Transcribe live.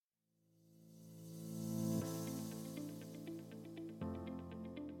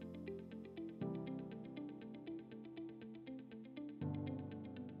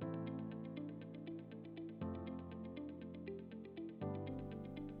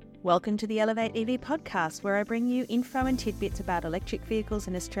Welcome to the Elevate EV podcast, where I bring you info and tidbits about electric vehicles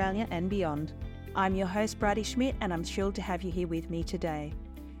in Australia and beyond. I'm your host, Bridie Schmidt, and I'm thrilled to have you here with me today.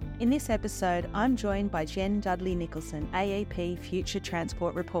 In this episode, I'm joined by Jen Dudley-Nicholson, AEP Future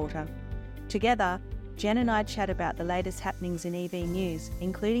Transport Reporter. Together, Jen and I chat about the latest happenings in EV news,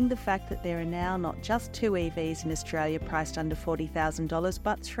 including the fact that there are now not just 2 EVs in Australia priced under $40,000,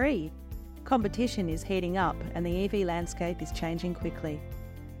 but 3. Competition is heating up and the EV landscape is changing quickly.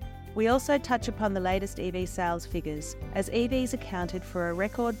 We also touch upon the latest EV sales figures, as EVs accounted for a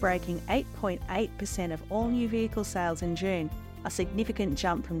record-breaking 8.8% of all new vehicle sales in June, a significant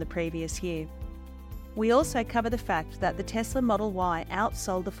jump from the previous year. We also cover the fact that the Tesla Model Y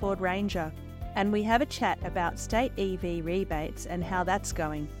outsold the Ford Ranger, and we have a chat about state EV rebates and how that's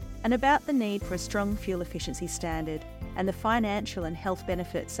going, and about the need for a strong fuel efficiency standard and the financial and health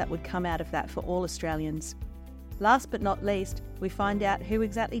benefits that would come out of that for all Australians. Last but not least, we find out who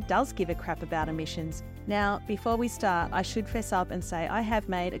exactly does give a crap about emissions. Now, before we start, I should fess up and say I have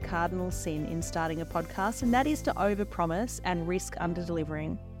made a cardinal sin in starting a podcast, and that is to overpromise and risk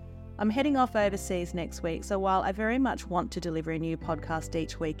under-delivering. I'm heading off overseas next week, so while I very much want to deliver a new podcast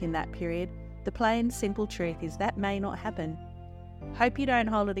each week in that period, the plain, simple truth is that may not happen. Hope you don't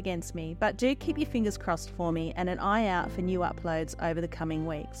hold it against me, but do keep your fingers crossed for me and an eye out for new uploads over the coming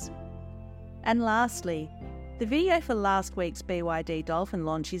weeks. And lastly, the video for last week's BYD Dolphin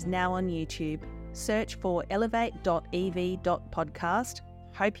launch is now on YouTube. Search for elevate.ev.podcast.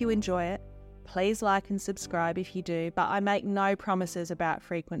 Hope you enjoy it. Please like and subscribe if you do, but I make no promises about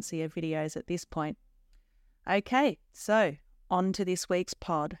frequency of videos at this point. Okay, so on to this week's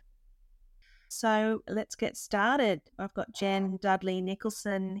pod. So let's get started. I've got Jen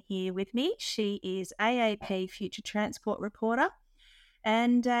Dudley-Nicholson here with me. She is AAP Future Transport Reporter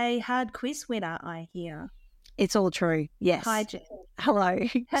and a hard quiz winner, I hear. It's all true, yes. Hi, Jen. Hello.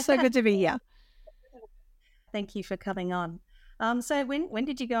 So good to be here. Thank you for coming on. So when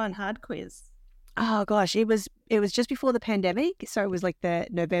did you go on hard quiz? Oh gosh, it was just before the pandemic, so it was like the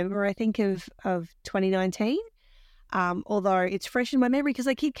November, I think, of 2019. Although it's fresh in my memory because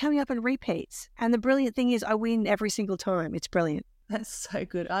they keep coming up in repeats. And the brilliant thing is I win every single time. It's brilliant. That's so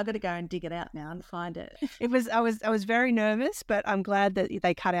good. I've got to go and dig it out now and find it. I was very nervous, but I'm glad that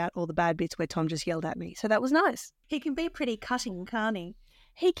they cut out all the bad bits where Tom just yelled at me. So that was nice. He can be pretty cutting, can't he?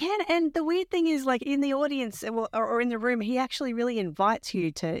 He can. And the weird thing is, like, in the audience or in the room, he actually really invites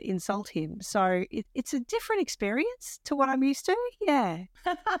you to insult him. So it's a different experience to what I'm used to. Yeah.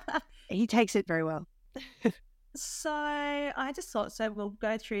 He takes it very well. So I just thought, we'll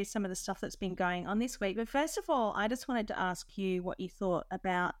go through some of the stuff that's been going on this week. But first of all, I just wanted to ask you what you thought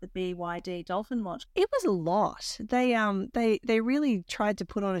about the BYD Dolphin launch. It was a lot. They really tried to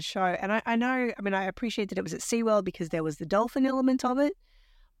put on a show. And I appreciate that it was at SeaWorld because there was the dolphin element of it.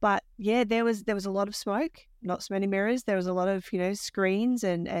 But yeah, there was a lot of smoke, not so many mirrors. There was a lot of, screens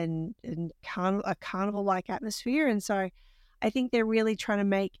and a carnival-like atmosphere. And so I think they're really trying to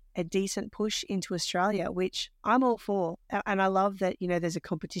make a decent push into Australia, which I'm all for. And I love that, there's a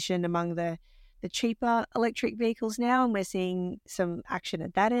competition among the cheaper electric vehicles now, and we're seeing some action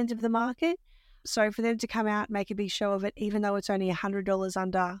at that end of the market. So for them to come out and make a big show of it, even though it's only $100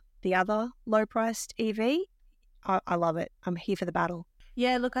 under the other low-priced EV, I love it. I'm here for the battle.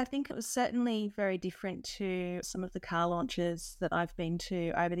 Yeah, look, I think it was certainly very different to some of the car launches that I've been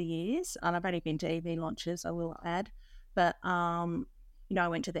to over the years. And I've only been to EV launches, I will add. But, I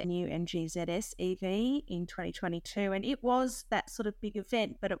went to the new MG ZS EV in 2022, and it was that sort of big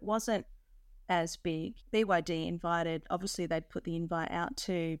event, but it wasn't as big. BYD invited, obviously they'd put the invite out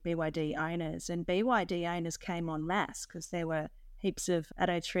to BYD owners, and BYD owners came en masse because there were heaps of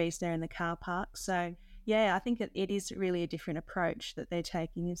Atto trees there in the car park. So, yeah, I think it is really a different approach that they're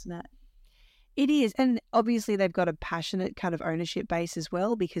taking, isn't it? It is. And obviously they've got a passionate kind of ownership base as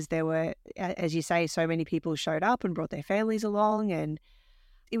well, because there were, as you say, so many people showed up and brought their families along, and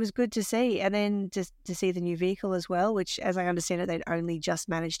it was good to see. And then just to see the new vehicle as well, which, as I understand it, they'd only just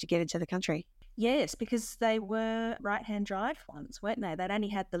managed to get into the country. Yes, because they were right-hand drive ones, weren't they? They'd only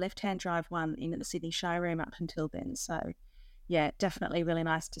had the left-hand drive one in the Sydney showroom up until then. So, yeah, definitely really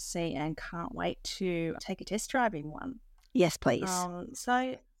nice to see, and can't wait to take a test drive in one. Yes, please.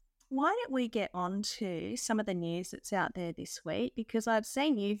 So why don't we get on to some of the news that's out there this week, because I've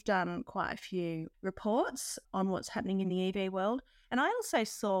seen you've done quite a few reports on what's happening in the EV world. And I also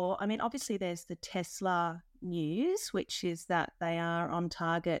saw, obviously there's the Tesla news, which is that they are on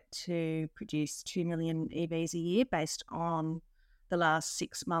target to produce 2 million EVs a year based on the last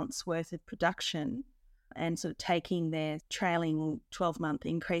 6 months worth of production, and sort of taking their trailing 12-month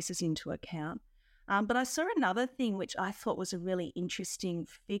increases into account. But I saw another thing which I thought was a really interesting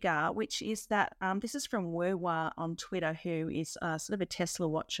figure, which is that this is from Werwa on Twitter, who is sort of a Tesla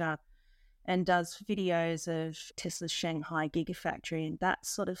watcher and does videos of Tesla's Shanghai Gigafactory and that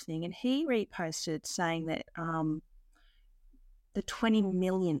sort of thing. And he reposted saying that the 20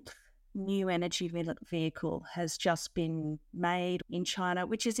 millionth new energy vehicle has just been made in China,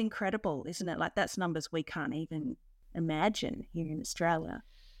 which is incredible, isn't it? Like, that's numbers we can't even imagine here in Australia.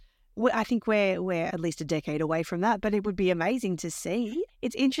 Well, I think we're at least a decade away from that, but it would be amazing to see.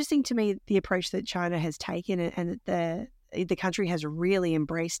 It's interesting to me, the approach that China has taken, and that the country has really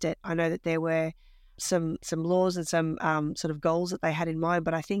embraced it. I know that there were some laws and some sort of goals that they had in mind,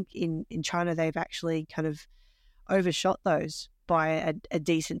 but I think in China they've actually kind of overshot those by a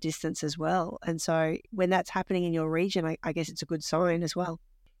decent distance as well. And so when that's happening in your region, I guess it's a good sign as well.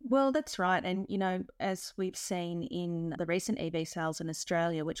 Well, that's right. And, you know, as we've seen in the recent EV sales in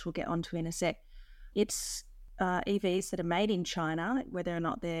Australia, which we'll get onto in a sec, it's EVs that are made in China, whether or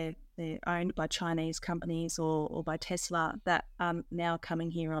not they're owned by Chinese companies or by Tesla, that are now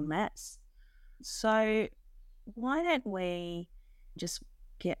coming here en masse. So why don't we just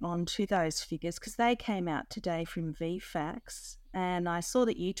get on to those figures, because they came out today from VFAX, and I saw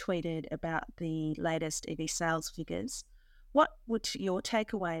that you tweeted about the latest EV sales figures. What were your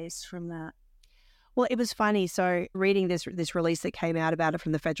takeaways from that? Well, it was funny. So reading this release that came out about it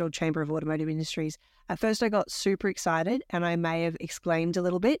from the Federal Chamber of Automotive Industries, at first I got super excited and I may have exclaimed a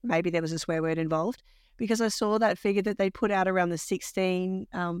little bit. Maybe there was a swear word involved, because I saw that figure that they put out around the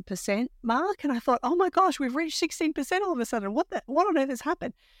 16% mark, and I thought, oh my gosh, we've reached 16% all of a sudden. What on earth has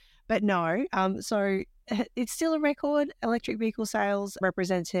happened? But no, so it's still a record. Electric vehicle sales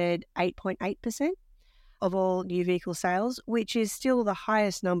represented 8.8% of all new vehicle sales, which is still the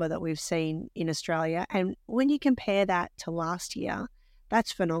highest number that we've seen in Australia. And when you compare that to last year,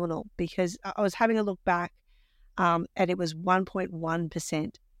 that's phenomenal, because I was having a look back and it was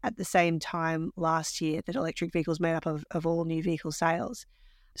 1.1% at the same time last year that electric vehicles made up of all new vehicle sales.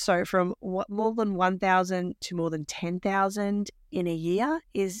 So from more than 1,000 to more than 10,000 in a year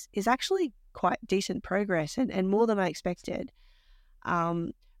is actually quite decent progress and more than I expected.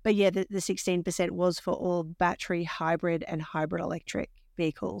 But yeah, the 16% was for all battery, hybrid and hybrid electric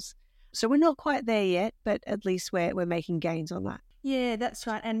vehicles. So we're not quite there yet, but at least we're making gains on that. Yeah, that's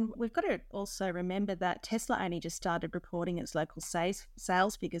right. And we've got to also remember that Tesla only just started reporting its local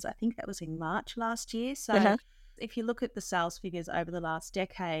sales figures. I think that was in March last year. So if you look at the sales figures over the last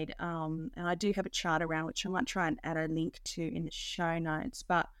decade, and I do have a chart around which I might try and add a link to in the show notes,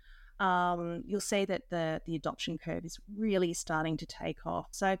 but you'll see that the adoption curve is really starting to take off.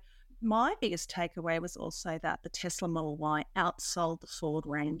 So my biggest takeaway was also that the Tesla Model Y outsold the Ford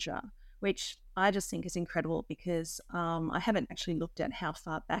Ranger, which I just think is incredible, because I haven't actually looked at how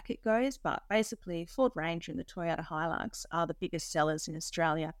far back it goes, but basically Ford Ranger and the Toyota Hilux are the biggest sellers in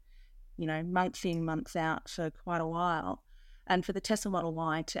Australia, you know, month in, month out for quite a while. And for the Tesla Model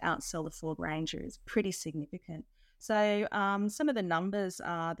Y to outsell the Ford Ranger is pretty significant. So some of the numbers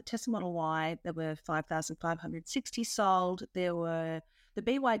are the Tesla Model Y, there were 5,560 sold. There were the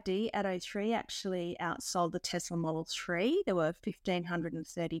BYD Atto 3 actually outsold the Tesla Model 3. There were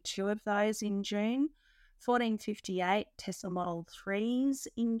 1,532 of those in June. 1,458 Tesla Model 3s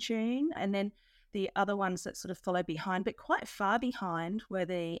in June. And then the other ones that sort of follow behind, but quite far behind, were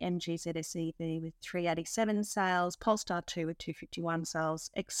the MG ZS EV with 387 sales, Polestar 2 with 251 sales,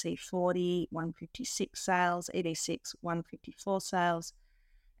 XC40 156 sales, EV6 154 sales,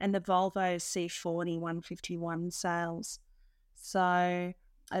 and the Volvo C40 151 sales. So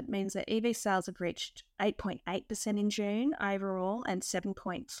it means that EV sales have reached 8.8% in June overall and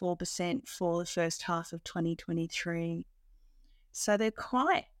 7.4% for the first half of 2023. So they're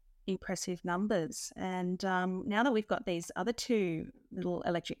quite impressive numbers. And now that we've got these other two little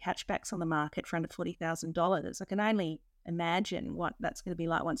electric hatchbacks on the market for under $40,000, I can only imagine what that's going to be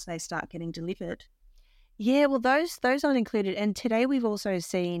like once they start getting delivered. Yeah, well, those aren't included. And today we've also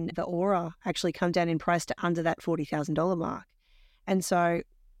seen the Aura actually come down in price to under that $40,000 mark. And so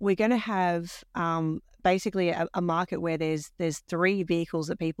we're going to have basically a market where there's three vehicles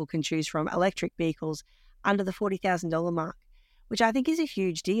that people can choose from, electric vehicles, under the $40,000 mark, which I think is a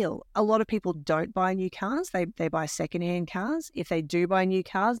huge deal. A lot of people don't buy new cars. They buy secondhand cars. If they do buy new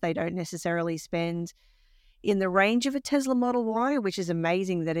cars, they don't necessarily spend in the range of a Tesla Model Y, which is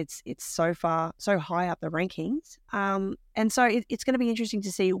amazing that it's so high up the rankings. And so it's going to be interesting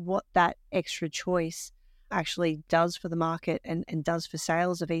to see what that extra choice actually does for the market and does for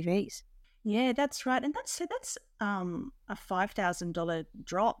sales of EVs. Yeah, that's right. And that's a $5,000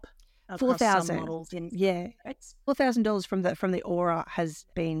 drop across some models. Yeah, it's $4,000 from the Aura has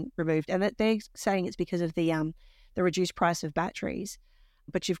been removed, and that they're saying it's because of the reduced price of batteries.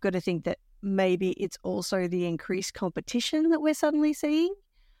 But you've got to think that maybe it's also the increased competition that we're suddenly seeing,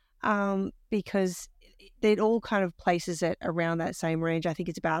 because it all kind of places it around that same range. I think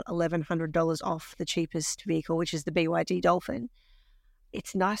it's about $1,100 off the cheapest vehicle, which is the BYD Dolphin.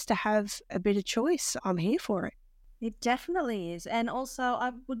 It's nice to have a bit of choice. I'm here for it. It definitely is. And also,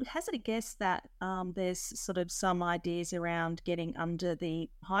 I would hazard a guess that there's sort of some ideas around getting under the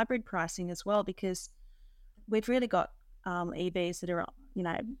hybrid pricing as well, because we've really got EVs that are,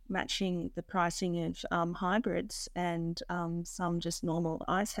 matching the pricing of hybrids and some just normal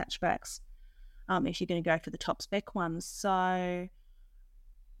ICE hatchbacks if you're going to go for the top spec ones. So,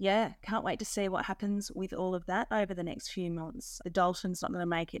 yeah, can't wait to see what happens with all of that over the next few months. The Dolphin's not going to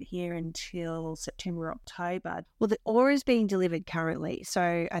make it here until September, October. Well, the Aura is being delivered currently.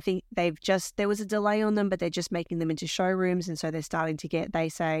 So I think there was a delay on them, but they're just making them into showrooms. And so they're starting to get, they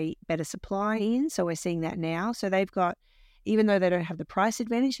say, better supply in. So we're seeing that now. So they've got, even though they don't have the price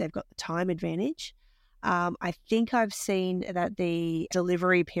advantage, they've got the time advantage. I think I've seen that the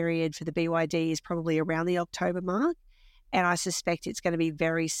delivery period for the BYD is probably around the October mark. And I suspect it's going to be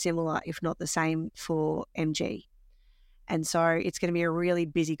very similar, if not the same, for MG. And so it's going to be a really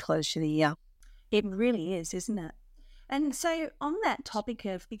busy close to the year. It really is, isn't it? And so on that topic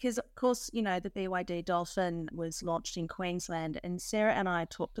of, because of course, the BYD Dolphin was launched in Queensland, and Sarah and I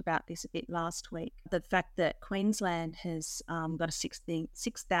talked about this a bit last week, the fact that Queensland has got a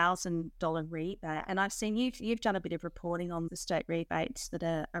 $6,000 rebate. And I've seen you've done a bit of reporting on the state rebates that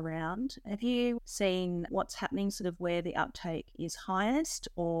are around. Have you seen what's happening, sort of where the uptake is highest,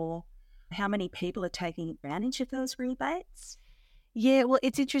 or how many people are taking advantage of those rebates? Yeah, well,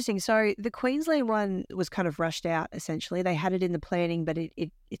 it's interesting. So the Queensland one was kind of rushed out, essentially. They had it in the planning, but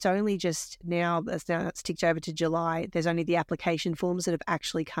it's only just now, it's ticked over to July. There's only the application forms that have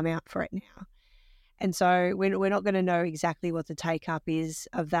actually come out for it now. And so we're not going to know exactly what the take-up is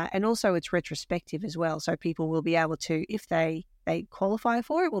of that. And also it's retrospective as well. So people will be able to, if they qualify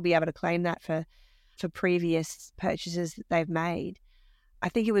for it, will be able to claim that for previous purchases that they've made. I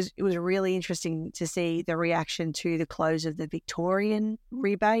think it was really interesting to see the reaction to the close of the Victorian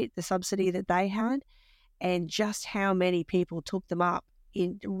rebate, the subsidy that they had, and just how many people took them up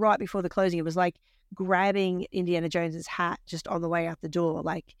right before the closing. It was like grabbing Indiana Jones's hat just on the way out the door.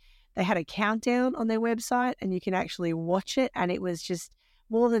 Like they had a countdown on their website and you can actually watch it, and it was just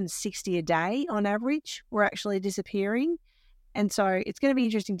more than 60 a day on average were actually disappearing. And so it's going to be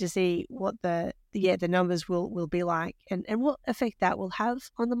interesting to see what the numbers will be like and what effect that will have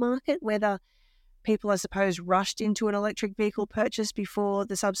on the market, whether people, I suppose, rushed into an electric vehicle purchase before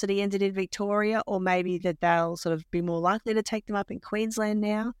the subsidy ended in Victoria, or maybe that they'll sort of be more likely to take them up in Queensland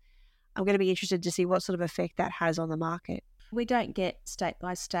now. I'm going to be interested to see what sort of effect that has on the market. We don't get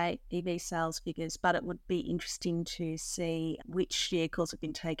state-by-state EV sales figures, but it would be interesting to see which vehicles have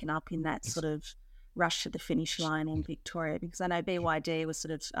been taken up in that sort of rush to the finish line in Victoria, because I know BYD was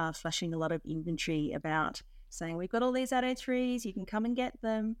sort of flashing a lot of inventory about saying we've got all these Atto 3s, you can come and get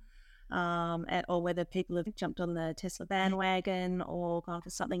them, or whether people have jumped on the Tesla bandwagon or gone for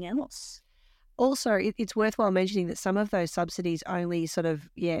something else. Also, it's worthwhile mentioning that some of those subsidies only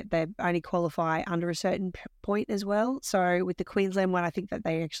they only qualify under a certain point as well. So with the Queensland one, I think that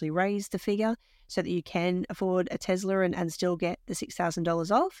they actually raised the figure so that you can afford a Tesla and still get the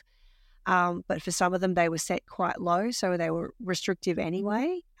 $6,000 off. But for some of them, they were set quite low, so they were restrictive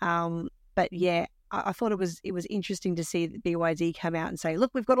anyway. But yeah, I thought it was interesting to see that BYD come out and say,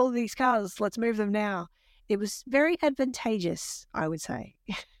 look, we've got all these cars, let's move them now. It was very advantageous, I would say.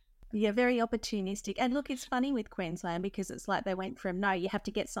 Yeah, very opportunistic. And look, it's funny with Queensland because it's like they went from, no, you have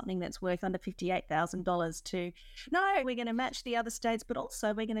to get something that's worth under $58,000 to, no, we're going to match the other states, but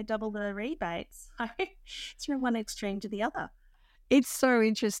also we're going to double the rebates. It's from one extreme to the other. It's so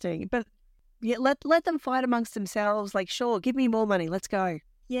interesting. But yeah, let them fight amongst themselves. Like, sure, give me more money. Let's go.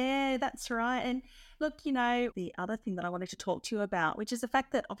 Yeah, that's right. And look, the other thing that I wanted to talk to you about, which is the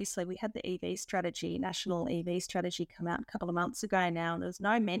fact that obviously we had the EV strategy, national EV strategy come out a couple of months ago now, and there was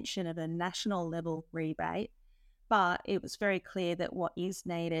no mention of a national level rebate, but it was very clear that what is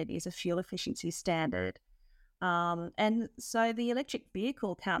needed is a fuel efficiency standard. And so the Electric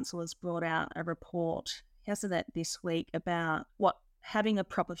Vehicle Council has brought out a report, hasn't it, this week about what having a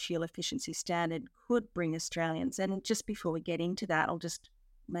proper fuel efficiency standard could bring Australians. And just before we get into that, I'll just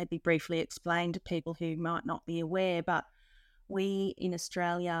maybe briefly explain to people who might not be aware, but we in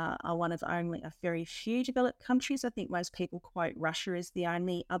Australia are one of only a very few developed countries. I think most people quote Russia as the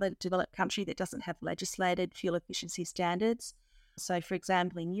only other developed country that doesn't have legislated fuel efficiency standards. So, for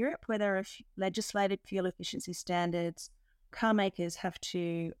example, in Europe, where there are legislated fuel efficiency standards, car makers have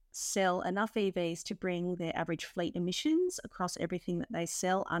to sell enough EVs to bring their average fleet emissions across everything that they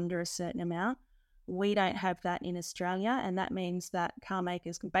sell under a certain amount. We don't have that in Australia, and that means that car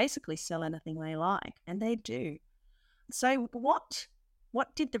makers can basically sell anything they like, and they do. So what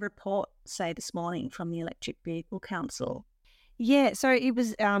did the report say this morning from the Electric Vehicle Council? Yeah, so it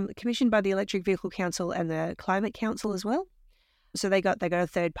was commissioned by the Electric Vehicle Council and the Climate Council as well. So they got a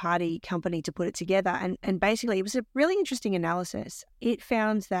third party company to put it together, and basically it was a really interesting analysis. It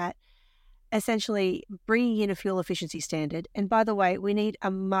found that essentially bringing in a fuel efficiency standard, and by the way, we need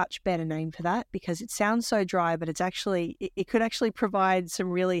a much better name for that because it sounds so dry, but it could actually provide some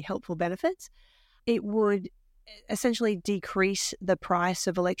really helpful benefits. It would essentially decrease the price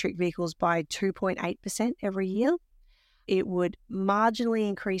of electric vehicles by 2.8% every year. It would marginally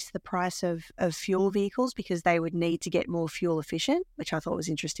increase the price of fuel vehicles because they would need to get more fuel efficient, which I thought was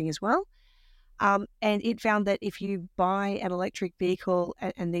interesting as well. And it found that if you buy an electric vehicle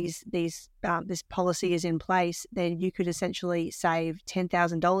and this policy is in place, then you could essentially save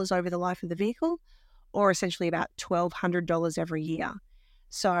 $10,000 over the life of the vehicle, or essentially about $1,200 every year.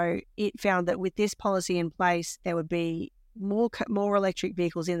 So it found that with this policy in place, there would be more electric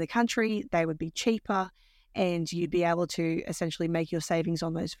vehicles in the country. They would be cheaper, and you'd be able to essentially make your savings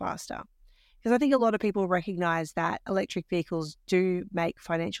on those faster. Because I think a lot of people recognise that electric vehicles do make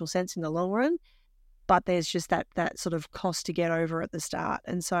financial sense in the long run, but there's just that sort of cost to get over at the start.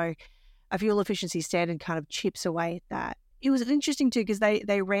 And so a fuel efficiency standard kind of chips away at that. It was interesting too because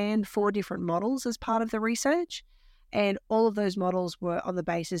they ran 4 different models as part of the research, and all of those models were on the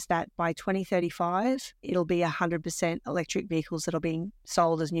basis that by 2035, it'll be 100% electric vehicles that are being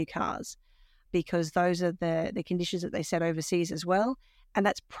sold as new cars, because those are the conditions that they set overseas as well. And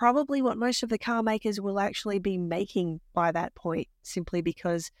that's probably what most of the car makers will actually be making by that point, simply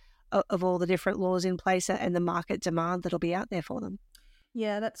because of all the different laws in place and the market demand that'll be out there for them.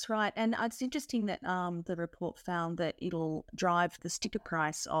 Yeah, that's right. And it's interesting that the report found that it'll drive the sticker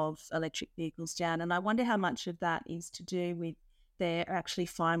price of electric vehicles down. And I wonder how much of that is to do with there actually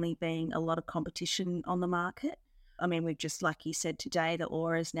finally being a lot of competition on the market. I mean, we've just, like you said today, the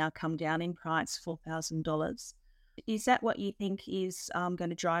Aura has now come down in price, $4,000. Is that what you think is going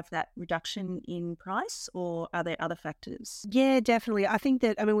to drive that reduction in price, or are there other factors? Yeah, definitely. I think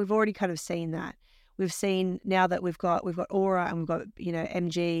that, we've already kind of seen that. We've seen now that we've got Aura and we've got,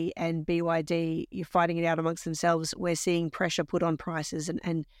 MG and BYD, you're fighting it out amongst themselves. We're seeing pressure put on prices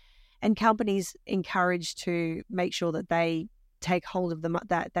and companies encouraged to make sure that they take hold of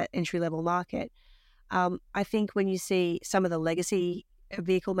that entry-level market. I think when you see some of the legacy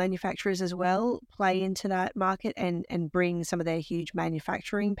vehicle manufacturers as well play into that market and bring some of their huge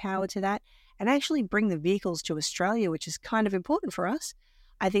manufacturing power to that and actually bring the vehicles to Australia, which is kind of important for us,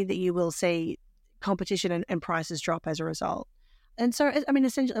 I think that you will see competition and prices drop as a result. And so,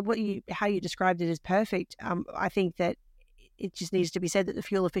 essentially, how you described it is perfect. I think that it just needs to be said that the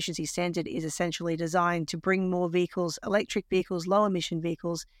fuel efficiency standard is essentially designed to bring more vehicles, electric vehicles, low emission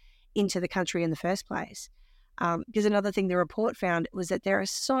vehicles, into the country in the first place. Because another thing the report found was that there are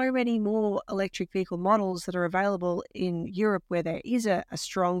so many more electric vehicle models that are available in Europe where there is a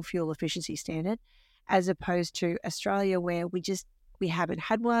strong fuel efficiency standard, as opposed to Australia where we haven't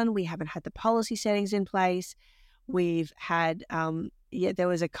had one, we haven't had the policy settings in place. We've had, there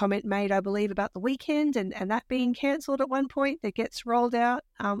was a comment made, I believe, about the weekend and that being cancelled at one point that gets rolled out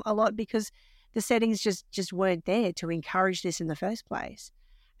a lot because the settings just weren't there to encourage this in the first place.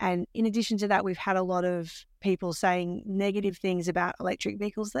 And in addition to that, we've had a lot of people saying negative things about electric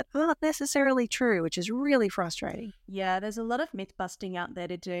vehicles that aren't necessarily true, which is really frustrating. Yeah, there's a lot of myth busting out there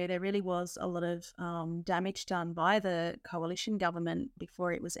to do. There really was a lot of damage done by the coalition government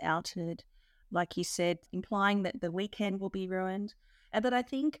before it was outed, like you said, implying that the weekend will be ruined. But I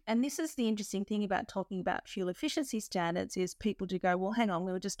think, and this is the interesting thing about talking about fuel efficiency standards, is people do go, well, hang on,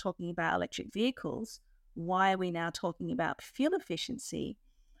 we were just talking about electric vehicles. Why are we now talking about fuel efficiency?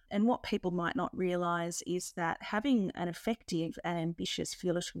 And what people might not realise is that having an effective and ambitious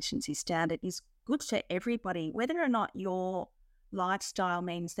fuel efficiency standard is good for everybody, whether or not your lifestyle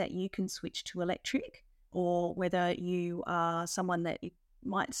means that you can switch to electric, or whether you are someone that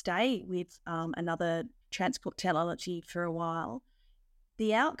might stay with another transport technology for a while.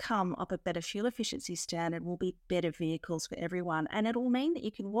 The outcome of a better fuel efficiency standard will be better vehicles for everyone, and it will mean that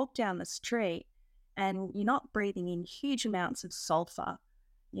you can walk down the street and you're not breathing in huge amounts of sulphur,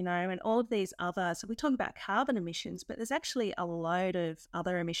 and all of these other, so we talk about carbon emissions, but there's actually a load of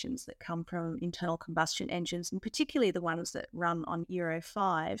other emissions that come from internal combustion engines, and particularly the ones that run on Euro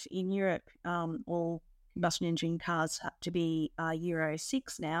 5 in Europe, all combustion engine cars to be Euro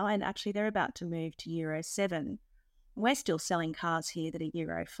 6 now, and actually they're about to move to Euro 7. We're still selling cars here that are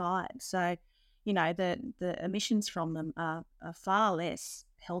Euro 5. So, the emissions from them are far less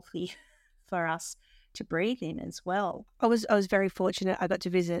healthy for us to breathe in as well. I was very fortunate. I got to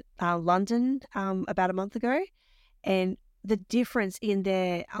visit London about a month ago, and the difference in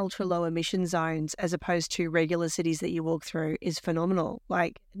their ultra low emission zones as opposed to regular cities that you walk through is phenomenal.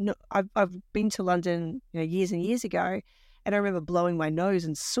 Like, no, I've been to London years and years ago, and I remember blowing my nose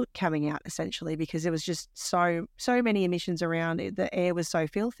and soot coming out essentially because there was just so many emissions around. The air was so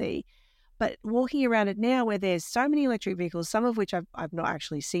filthy. But walking around it now, where there's so many electric vehicles, some of which I've not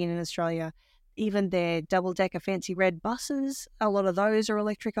actually seen in Australia, even their double-decker fancy red buses, a lot of those are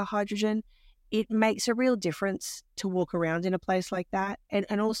electric or hydrogen. It makes a real difference to walk around in a place like that,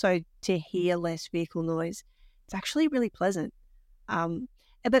 and also to hear less vehicle noise. It's actually really pleasant.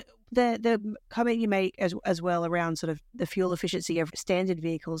 But the comment you make as well around sort of the fuel efficiency of standard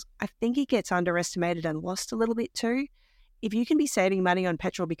vehicles, I think it gets underestimated and lost a little bit too. If you can be saving money on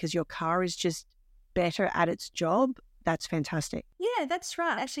petrol because your car is just better at its job, that's fantastic. Yeah, that's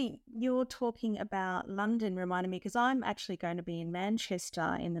right. Actually, you're talking about London reminded me, because I'm actually going to be in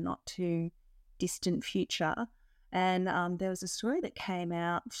Manchester in the not too distant future. And there was a story that came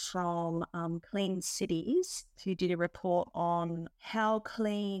out from Clean Cities, who did a report on how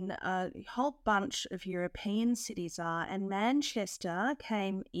clean a whole bunch of European cities are. And Manchester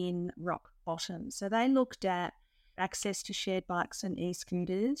came in rock bottom. So they looked at access to shared bikes and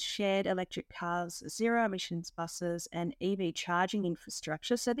e-scooters, shared electric cars, zero emissions buses, and EV charging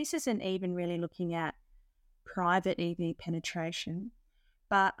infrastructure. So this isn't even really looking at private EV penetration.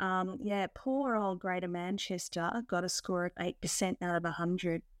 But poor old Greater Manchester got a score of 8% out of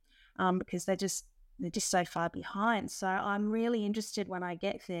 100 because they're just so far behind. So I'm really interested when I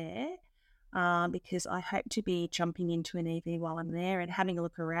get there because I hope to be jumping into an EV while I'm there and having a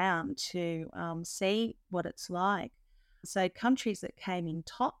look around to see what it's like. So countries that came in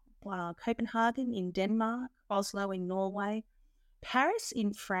top, Copenhagen in Denmark, Oslo in Norway, Paris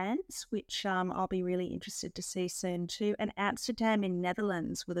in France, which I'll be really interested to see soon too, and Amsterdam in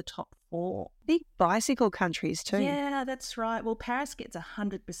Netherlands were the top 4. Big bicycle countries too. Yeah, that's right. Well, Paris gets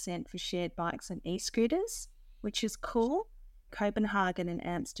 100% for shared bikes and e-scooters, which is cool. Copenhagen and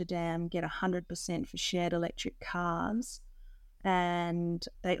Amsterdam get 100% for shared electric cars, and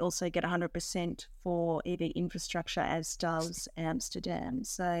they also get 100% for EV infrastructure, as does Amsterdam.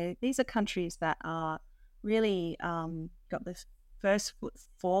 So these are countries that are really got the first foot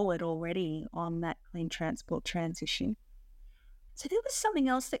forward already on that clean transport transition. So there was something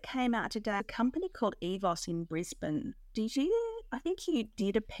else that came out today, a company called EVOS in Brisbane. I think you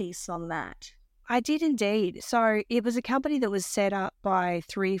did a piece on that. I did indeed. So it was a company that was set up by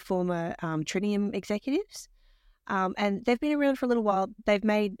 3 former Tritium executives, and they've been around for a little while. They've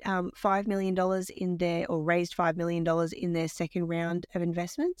made $5 million raised $5 million in their second round of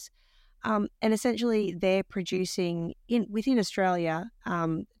investments. And essentially they're producing within Australia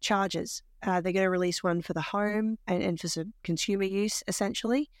chargers. They're going to release one for the home and for some consumer use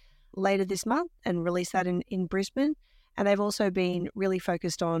essentially later this month and release that in Brisbane. And they've also been really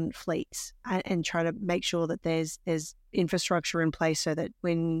focused on fleets and trying to make sure that there's infrastructure in place so that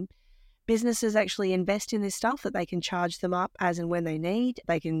when businesses actually invest in this stuff, that they can charge them up as and when they need.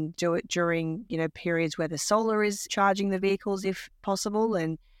 They can do it during periods where the solar is charging the vehicles if possible,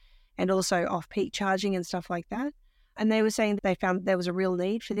 and also off-peak charging and stuff like that. And they were saying that they found there was a real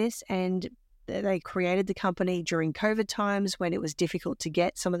need for this, and they created the company during COVID times when it was difficult to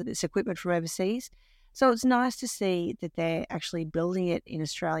get some of this equipment from overseas. So it's nice to see that they're actually building it in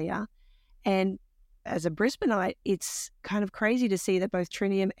Australia. And as a Brisbaneite, it's kind of crazy to see that both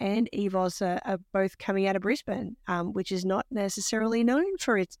Tritium and EVOS are both coming out of Brisbane, which is not necessarily known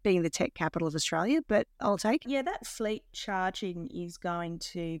for its being the tech capital of Australia, but I'll take it. Yeah, that fleet charging is going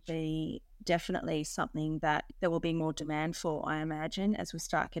to be definitely something that there will be more demand for, I imagine, as we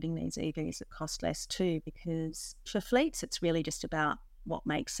start getting these EVs that cost less too, because for fleets, it's really just about what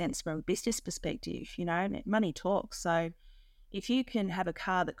makes sense from a business perspective, money talks. So if you can have a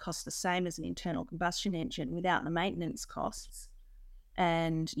car that costs the same as an internal combustion engine without the maintenance costs,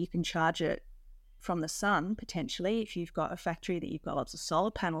 and you can charge it from the sun, potentially, if you've got a factory that you've got lots of solar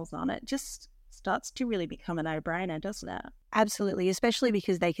panels on it, just starts to really become a no-brainer, doesn't it? Absolutely, especially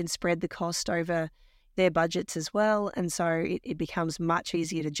because they can spread the cost over their budgets as well. And so it becomes much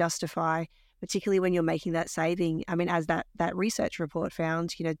easier to justify, particularly when you're making that saving. I mean, as that research report found,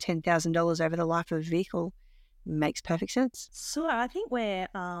 $10,000 over the life of a vehicle makes perfect sense. So I think we're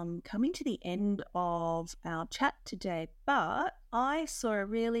coming to the end of our chat today, but I saw a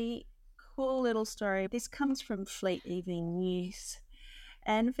really cool little story. This comes from Fleet EV News.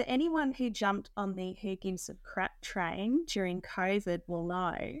 And for anyone who jumped on the Who Gives a Crap train during COVID will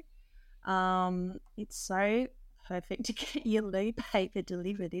know, it's so perfect to get your loo paper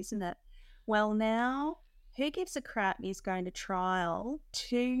delivered, isn't it? Well, now Who Gives a Crap is going to trial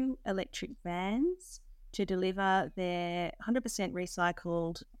 2 electric vans to deliver their 100%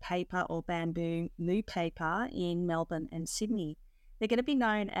 recycled paper or bamboo loo paper in Melbourne and Sydney. They're going to be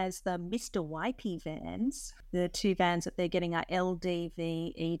known as the Mr. Wipey vans. The 2 vans that they're getting are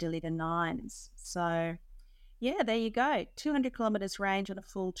LDV Deliver 9s. So, yeah, there you go. 200 kilometres range on a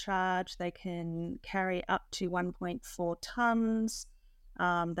full charge. They can carry up to 1.4 tonnes.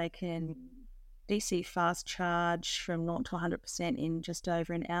 They can DC fast charge from 0 to 100% in just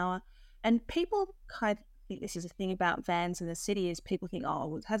over an hour. And people kind of think this is a thing about vans in the city is people think,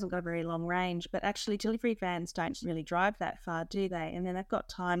 oh, it hasn't got a very long range. But actually delivery vans don't really drive that far, do they? And then they've got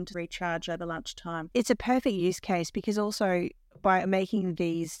time to recharge over lunchtime. It's a perfect use case because also by making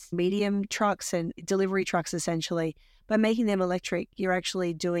these medium trucks and delivery trucks essentially, by making them electric, you're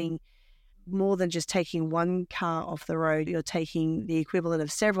actually doing more than just taking one car off the road. You're taking the equivalent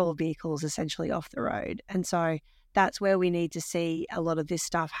of several vehicles essentially off the road. And so that's where we need to see a lot of this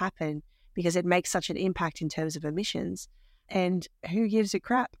stuff happen because it makes such an impact in terms of emissions. And Who Gives a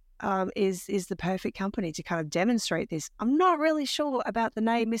Crap is the perfect company to kind of demonstrate this. I'm not really sure about the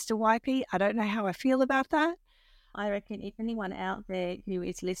name Mr. Wipey. I don't know how I feel about that. I reckon if anyone out there who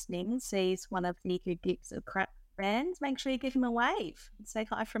is listening sees one of the Who Gives a Crap brands, make sure you give him a wave and say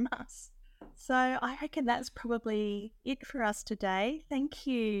hi from us. So I reckon that's probably it for us today. Thank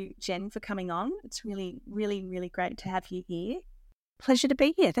you, Jen, for coming on. It's really, really, really great to have you here. Pleasure to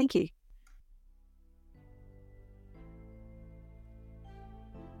be here. Thank you.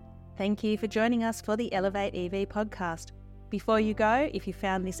 Thank you for joining us for the Elevate EV podcast. Before you go, if you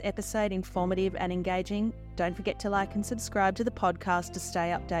found this episode informative and engaging, don't forget to like and subscribe to the podcast to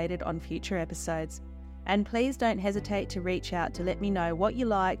stay updated on future episodes. And please don't hesitate to reach out to let me know what you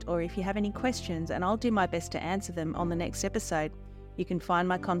liked or if you have any questions, and I'll do my best to answer them on the next episode. You can find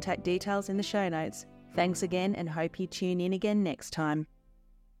my contact details in the show notes. Thanks again and hope you tune in again next time.